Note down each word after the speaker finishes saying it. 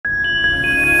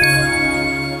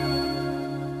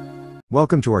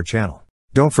Welcome to our channel.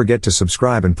 Don't forget to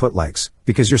subscribe and put likes,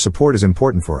 because your support is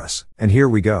important for us. And here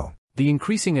we go. The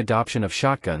increasing adoption of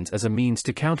shotguns as a means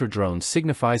to counter drones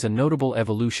signifies a notable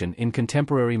evolution in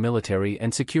contemporary military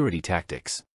and security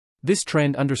tactics. This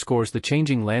trend underscores the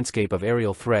changing landscape of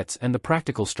aerial threats and the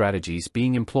practical strategies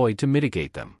being employed to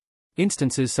mitigate them.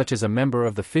 Instances such as a member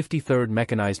of the 53rd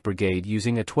Mechanized Brigade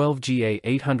using a 12GA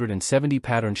 870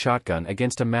 pattern shotgun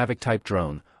against a Mavic-type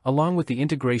drone, along with the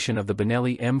integration of the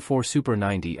Benelli M4 Super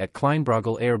 90 at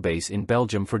Kleinbrogel Air Base in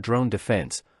Belgium for drone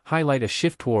defense, highlight a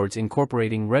shift towards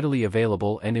incorporating readily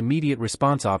available and immediate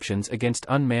response options against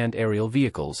unmanned aerial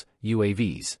vehicles,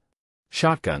 UAVs.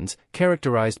 Shotguns,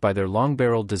 characterized by their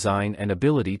long-barreled design and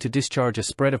ability to discharge a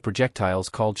spread of projectiles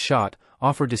called shot,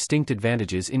 offer distinct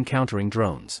advantages in countering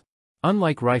drones.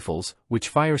 Unlike rifles, which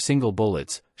fire single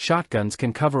bullets, shotguns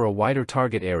can cover a wider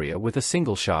target area with a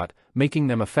single shot, making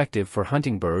them effective for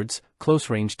hunting birds,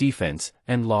 close-range defense,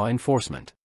 and law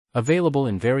enforcement. Available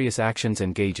in various actions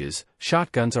and gauges,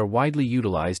 shotguns are widely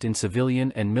utilized in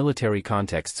civilian and military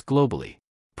contexts globally.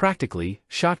 Practically,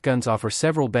 shotguns offer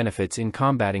several benefits in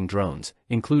combating drones,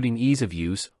 including ease of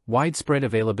use, widespread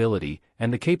availability,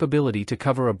 and the capability to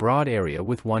cover a broad area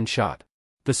with one shot.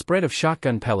 The spread of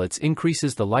shotgun pellets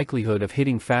increases the likelihood of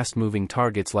hitting fast-moving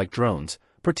targets like drones,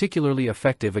 particularly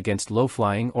effective against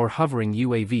low-flying or hovering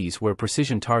UAVs where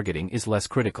precision targeting is less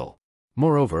critical.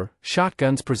 Moreover,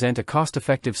 shotguns present a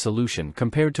cost-effective solution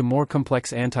compared to more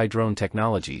complex anti-drone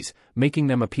technologies, making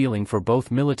them appealing for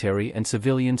both military and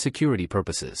civilian security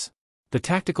purposes. The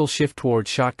tactical shift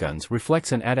towards shotguns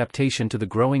reflects an adaptation to the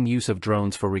growing use of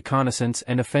drones for reconnaissance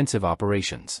and offensive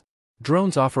operations.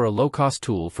 Drones offer a low-cost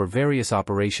tool for various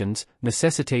operations,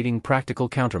 necessitating practical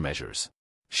countermeasures.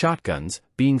 Shotguns,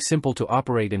 being simple to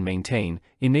operate and maintain,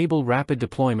 enable rapid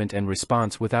deployment and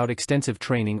response without extensive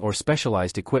training or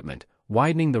specialized equipment,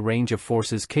 widening the range of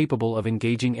forces capable of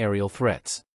engaging aerial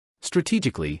threats.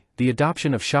 Strategically, the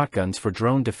adoption of shotguns for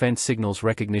drone defense signals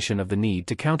recognition of the need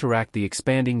to counteract the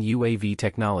expanding UAV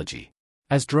technology.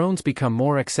 As drones become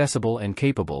more accessible and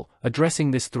capable, addressing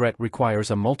this threat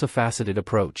requires a multifaceted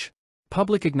approach.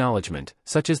 Public acknowledgement,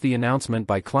 such as the announcement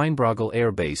by Kleinbrogel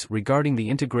Air Base regarding the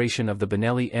integration of the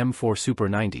Benelli M4 Super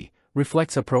 90,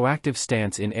 reflects a proactive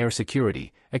stance in air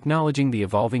security, acknowledging the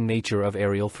evolving nature of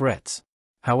aerial threats.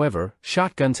 However,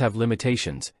 shotguns have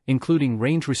limitations, including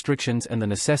range restrictions and the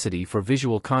necessity for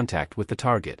visual contact with the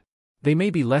target. They may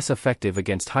be less effective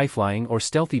against high-flying or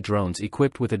stealthy drones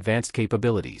equipped with advanced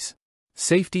capabilities.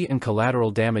 Safety and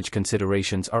collateral damage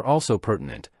considerations are also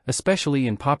pertinent, especially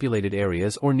in populated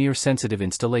areas or near sensitive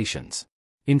installations.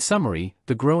 In summary,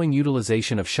 the growing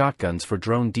utilization of shotguns for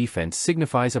drone defense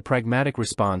signifies a pragmatic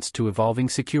response to evolving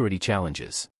security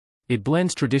challenges. It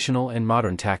blends traditional and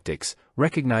modern tactics,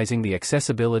 recognizing the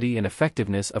accessibility and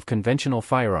effectiveness of conventional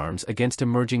firearms against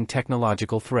emerging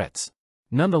technological threats.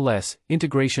 Nonetheless,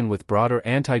 integration with broader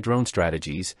anti-drone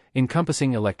strategies,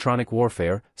 encompassing electronic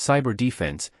warfare, cyber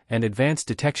defense, and advanced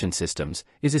detection systems,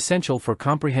 is essential for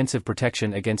comprehensive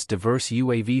protection against diverse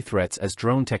UAV threats as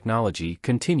drone technology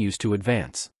continues to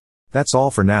advance. That's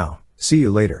all for now. See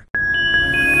you later.